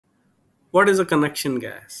What is a connection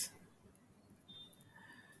gas?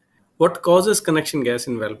 What causes connection gas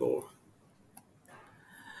in wellbore?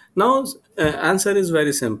 Now, answer is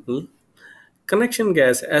very simple. Connection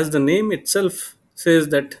gas, as the name itself says,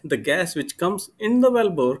 that the gas which comes in the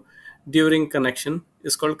wellbore during connection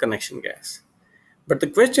is called connection gas. But the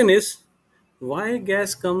question is, why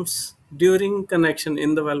gas comes during connection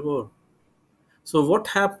in the wellbore? So, what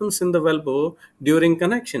happens in the wellbore during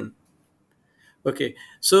connection? Okay,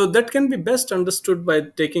 so that can be best understood by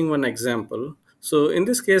taking one example. So in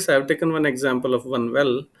this case, I have taken one example of one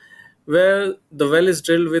well where the well is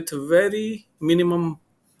drilled with very minimum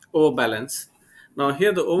overbalance. Now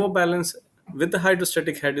here the overbalance with the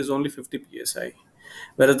hydrostatic head is only 50 psi,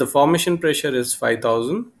 whereas the formation pressure is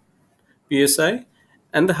 5000 psi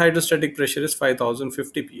and the hydrostatic pressure is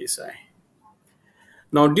 5050 psi.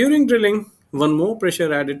 Now during drilling, one more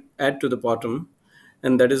pressure add to the bottom,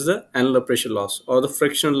 and that is the annular pressure loss or the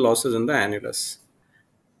frictional losses in the annulus.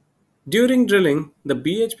 During drilling, the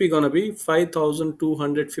BHP gonna be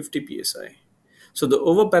 5250 psi. So the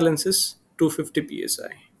overbalance is 250 psi.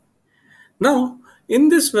 Now, in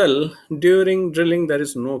this well, during drilling, there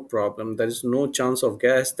is no problem. There is no chance of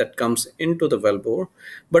gas that comes into the wellbore.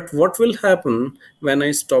 But what will happen when I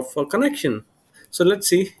stop for connection? So let's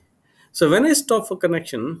see. So when I stop for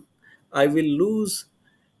connection, I will lose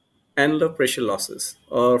annular pressure losses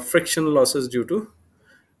or friction losses due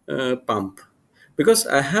to pump, because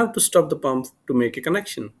I have to stop the pump to make a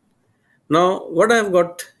connection. Now what I've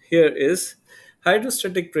got here is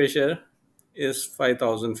hydrostatic pressure is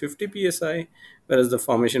 5050 psi, whereas the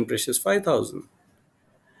formation pressure is 5000.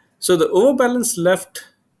 So the overbalance left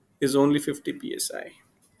is only 50 psi.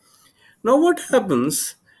 Now what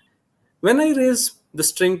happens when I raise the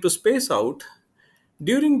string to space out?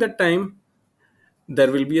 During that time, there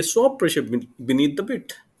will be a swap pressure beneath the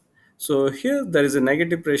bit. So here there is a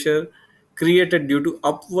negative pressure created due to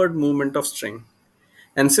upward movement of string.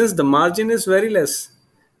 And since the margin is very less,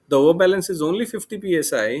 the overbalance is only 50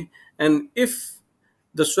 psi, and if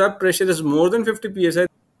the swap pressure is more than 50 psi,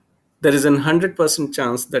 there is a 100%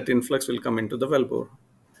 chance that influx will come into the wellbore.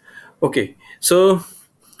 Okay, so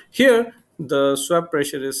here the swap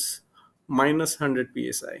pressure is minus 100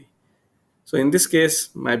 psi. So in this case,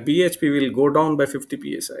 my BHP will go down by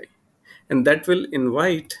 50 psi, and that will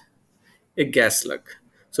invite a gas slug.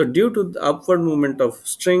 So due to the upward movement of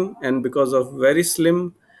string and because of very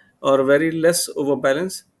slim or very less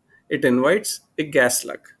overbalance, it invites a gas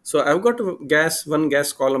slug. So I've got one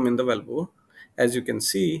gas column in the wellbore, as you can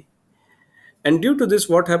see. And due to this,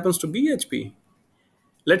 what happens to BHP?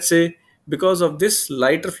 Let's say because of this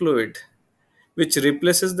lighter fluid, which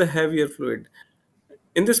replaces the heavier fluid,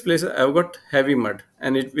 in this place I've got heavy mud,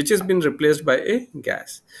 and which has been replaced by a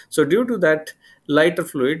gas. So due to that lighter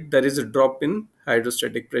fluid, there is a drop in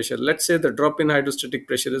hydrostatic pressure. Let's say the drop in hydrostatic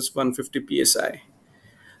pressure is 150 psi.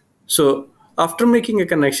 So after making a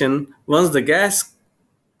connection, once the gas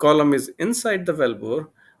column is inside the wellbore,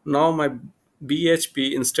 now my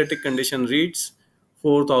BHP in static condition reads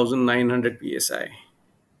 4900 psi,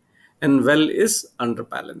 and well is under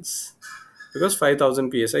balance because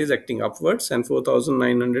 5000 psi is acting upwards and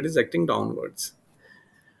 4900 is acting downwards.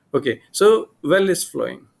 Okay, so well is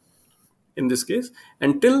flowing in this case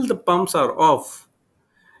until the pumps are off.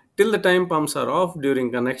 Till the time pumps are off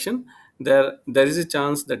during connection, there is a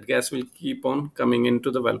chance that gas will keep on coming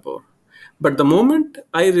into the wellbore. But the moment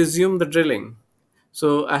I resume the drilling,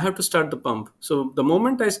 so I have to start the pump. So the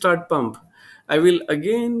moment I start pump, I will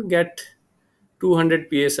again get 200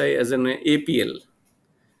 psi as an APL.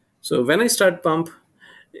 So when I start pump,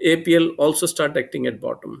 APL also start acting at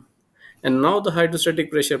bottom. And now the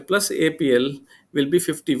hydrostatic pressure plus APL will be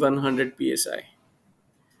 5100 psi.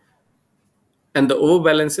 And the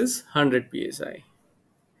overbalance is 100 psi.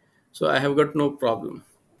 So I have got no problem.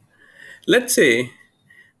 Let's say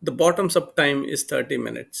the bottoms up time is 30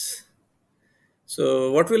 minutes.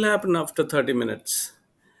 So what will happen after 30 minutes?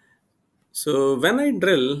 So when I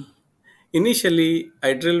drill, initially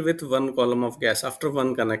I drill with one column of gas after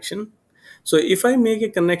one connection. So if I make a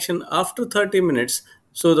connection after 30 minutes,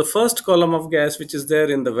 so the first column of gas which is there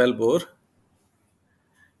in the wellbore,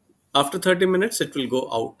 after 30 minutes it will go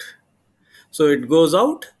out. So it goes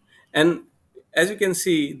out, and as you can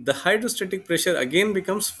see, the hydrostatic pressure again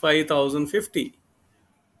becomes 5050,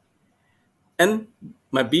 and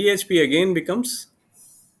my BHP again becomes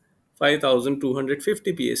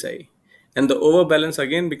 5250 psi, and the overbalance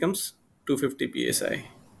again becomes 250 psi.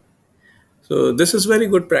 So this is very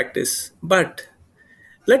good practice. But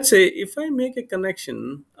let's say if I make a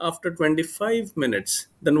connection after 25 minutes,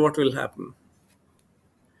 then what will happen?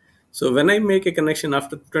 So when I make a connection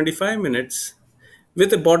after 25 minutes,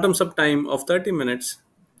 with a bottoms up time of 30 minutes.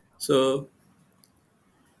 So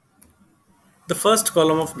the first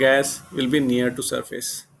column of gas will be near to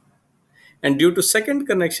surface, and due to second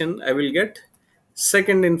connection I will get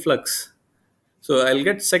second influx. So I'll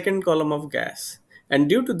get second column of gas, and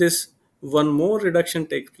due to this one more reduction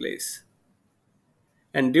takes place,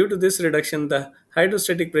 and due to this reduction the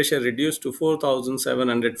hydrostatic pressure reduced to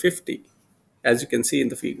 4750, as you can see in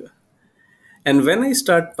the figure. And when I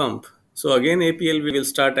start pump, so again APL will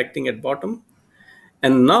start acting at bottom,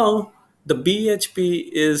 and now the BHP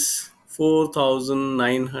is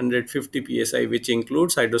 4950 psi, which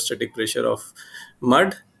includes hydrostatic pressure of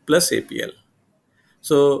mud plus APL.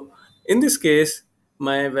 So in this case,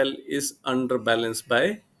 my well is underbalanced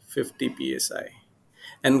by 50 psi,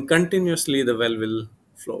 and continuously the well will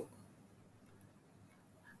flow.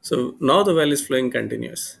 So now the well is flowing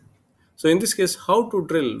continuous. So in this case, how to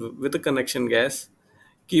drill with the connection gas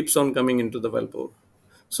keeps on coming into the well bore.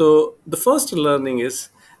 So the first learning is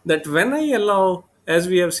that when I allow, as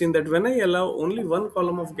we have seen, that when I allow only one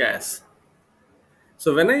column of gas,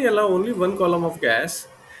 so when I allow only one column of gas,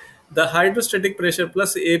 the hydrostatic pressure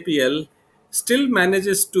plus APL still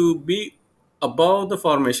manages to be above the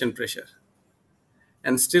formation pressure,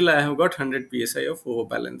 and still I have got 100 psi of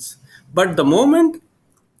overbalance. But the moment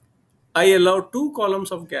I allow two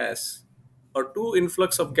columns of gas or two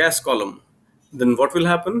influx of gas column, then what will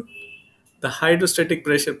happen? The hydrostatic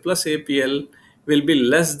pressure plus APL will be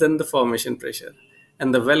less than the formation pressure,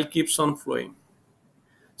 and the well keeps on flowing.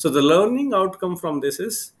 So the learning outcome from this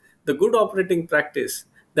is the good operating practice,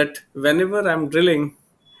 that whenever I'm drilling,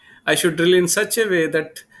 I should drill in such a way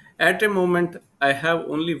that at a moment I have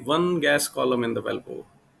only one gas column in the well bore.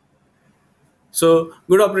 So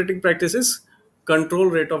good operating practice is control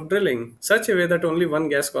rate of drilling such a way that only one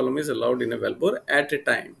gas column is allowed in a well bore at a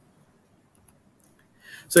time.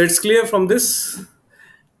 So it's clear from this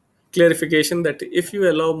clarification that if you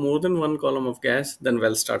allow more than one column of gas, then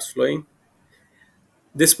well starts flowing.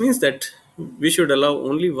 This means that we should allow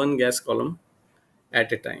only one gas column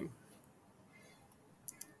at a time.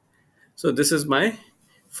 So this is my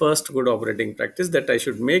first good operating practice, that I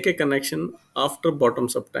should make a connection after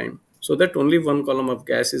bottoms up time so that only one column of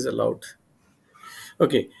gas is allowed.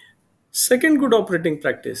 Okay. Second good operating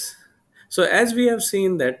practice. So as we have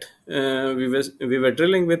seen that we were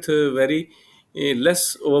drilling with very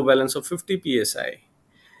less overbalance of 50 psi,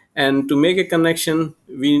 and to make a connection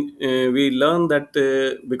we learn that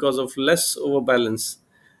because of less overbalance,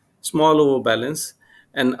 small overbalance,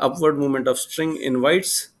 an upward movement of string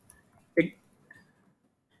invites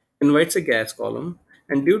a gas column,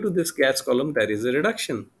 and due to this gas column there is a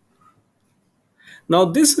reduction. Now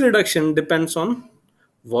this reduction depends on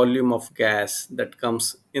volume of gas that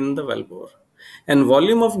comes in the well bore, and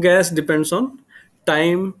volume of gas depends on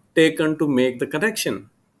time taken to make the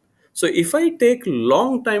connection. So if I take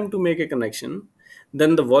long time to make a connection,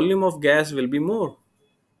 then the volume of gas will be more,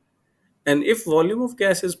 and if volume of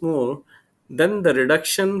gas is more, then the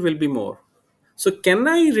reduction will be more. So can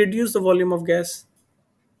I reduce the volume of gas?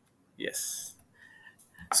 Yes.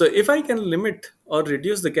 So if I can limit or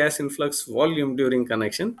reduce the gas influx volume during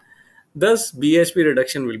connection, thus BHP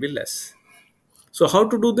reduction will be less. So how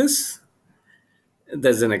to do this?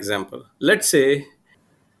 There's an example. Let's say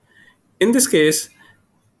in this case,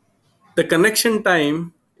 the connection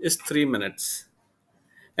time is 3 minutes.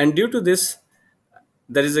 And due to this,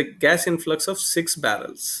 there is a gas influx of 6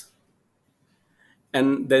 barrels.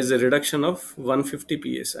 And there is a reduction of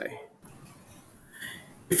 150 psi.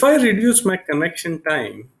 If I reduce my connection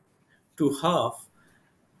time to half,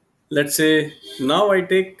 let's say now I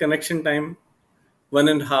take connection time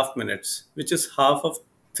 1.5 minutes, which is half of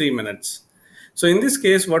 3 minutes. So in this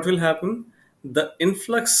case, what will happen? The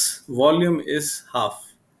influx volume is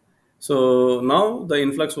half. So now the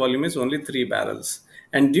influx volume is only 3 barrels.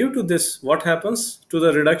 And due to this, what happens to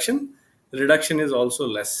the reduction? Reduction is also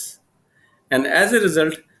less. And as a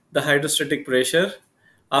result, the hydrostatic pressure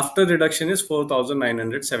after reduction is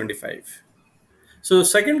 4975. So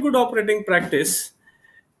second good operating practice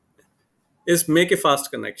is make a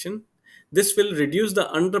fast connection. This will reduce the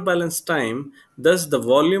underbalance time, thus the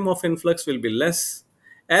volume of influx will be less.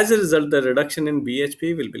 As a result, the reduction in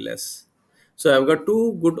BHP will be less. So I've got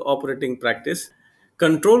two good operating practice.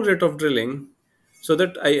 Control rate of drilling so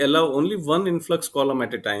that I allow only one influx column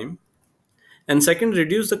at a time. And second,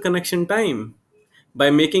 reduce the connection time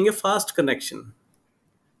by making a fast connection.